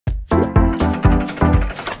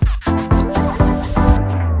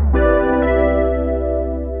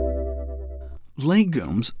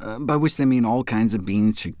Legumes, by which they mean all kinds of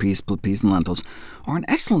beans, chickpeas, split peas, and lentils, are an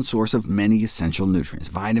excellent source of many essential nutrients,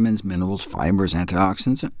 vitamins, minerals, fibers,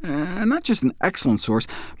 antioxidants, and not just an excellent source,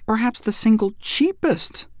 perhaps the single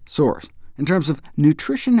cheapest source in terms of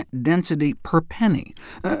nutrition density per penny.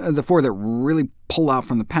 The four that really pull out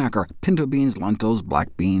from the pack are pinto beans, lentils,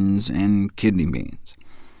 black beans, and kidney beans.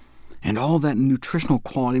 And all that nutritional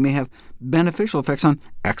quality may have beneficial effects on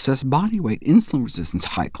excess body weight, insulin resistance,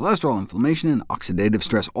 high cholesterol, inflammation, and oxidative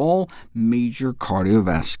stress, all major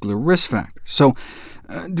cardiovascular risk factors. So,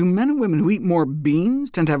 do men and women who eat more beans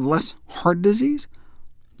tend to have less heart disease?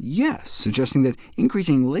 Yes, suggesting that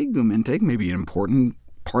increasing legume intake may be an important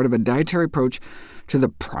part of a dietary approach to the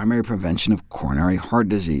primary prevention of coronary heart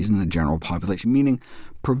disease in the general population, meaning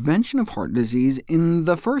prevention of heart disease in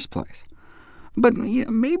the first place. But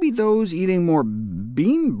maybe those eating more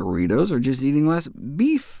bean burritos are just eating less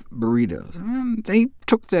beef burritos. They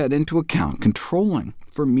took that into account, controlling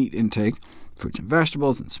for meat intake, fruits and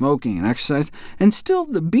vegetables, and smoking and exercise, and still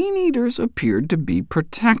the bean eaters appeared to be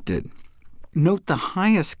protected. Note the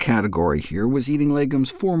highest category here was eating legumes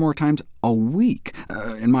 4 more times a week.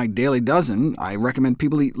 In my daily dozen, I recommend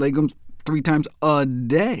people eat legumes 3 times a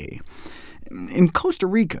day. In Costa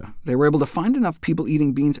Rica, they were able to find enough people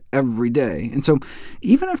eating beans every day, and so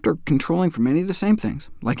even after controlling for many of the same things,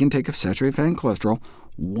 like intake of saturated fat and cholesterol,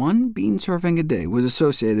 1 bean serving a day was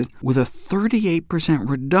associated with a 38%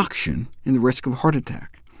 reduction in the risk of heart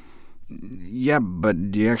attack. Yeah,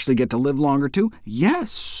 but do you actually get to live longer too?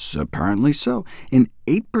 Yes, apparently so. An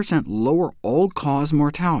 8% lower all-cause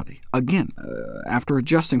mortality, again, after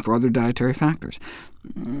adjusting for other dietary factors.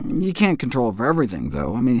 You can't control for everything,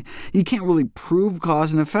 though. You can't really prove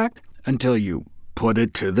cause and effect until you put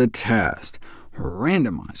it to the test.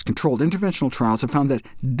 Randomized, controlled interventional trials have found that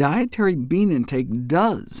dietary bean intake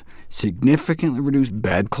does significantly reduce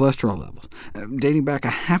bad cholesterol levels. Dating back a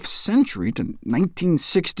half-century to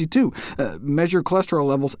 1962, measure cholesterol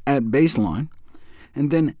levels at baseline, and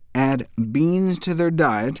then add beans to their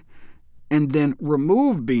diet, and then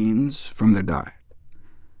remove beans from their diet.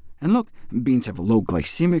 And look, beans have a low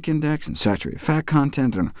glycemic index and saturated fat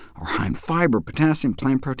content, and are high in fiber, potassium,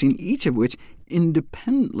 plant protein, each of which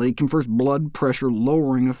independently confers blood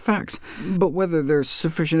pressure-lowering effects. But whether there's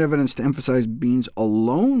sufficient evidence to emphasize beans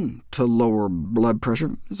alone to lower blood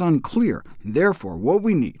pressure is unclear. Therefore, what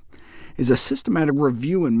we need is a systematic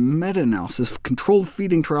review and meta-analysis of controlled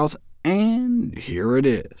feeding trials, and here it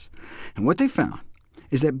is. And what they found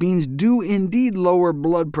is that beans do indeed lower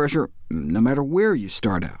blood pressure, no matter where you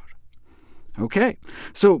start out. OK,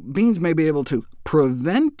 so beans may be able to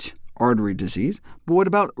prevent artery disease, but what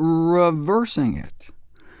about reversing it?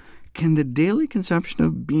 Can the daily consumption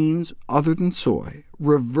of beans other than soy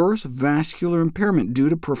reverse vascular impairment due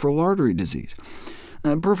to peripheral artery disease?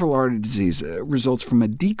 Peripheral artery disease results from a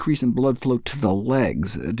decrease in blood flow to the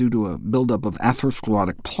legs due to a buildup of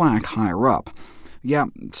atherosclerotic plaque higher up. Yeah,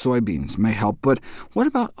 soybeans may help, but what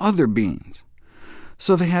about other beans?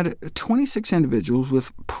 So they had 26 individuals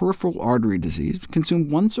with peripheral artery disease consume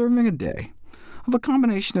 1 serving a day of a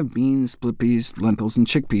combination of beans, split peas, lentils, and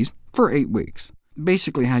chickpeas for 8 weeks.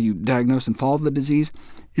 Basically, how you diagnose and follow the disease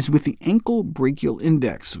is with the ankle brachial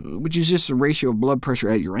index, which is just the ratio of blood pressure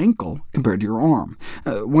at your ankle compared to your arm.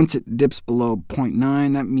 Once it dips below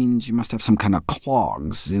 0.9, that means you must have some kind of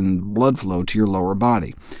clogs in blood flow to your lower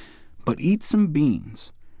body. But eat some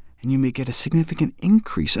beans, and you may get a significant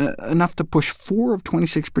increase, enough to push 4 of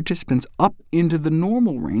 26 participants up into the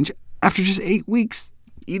normal range after just 8 weeks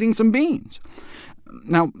eating some beans.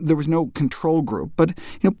 Now, there was no control group, but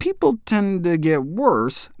people tend to get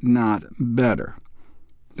worse, not better.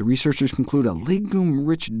 The researchers conclude a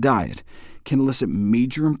legume-rich diet can elicit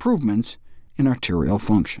major improvements in arterial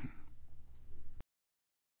function.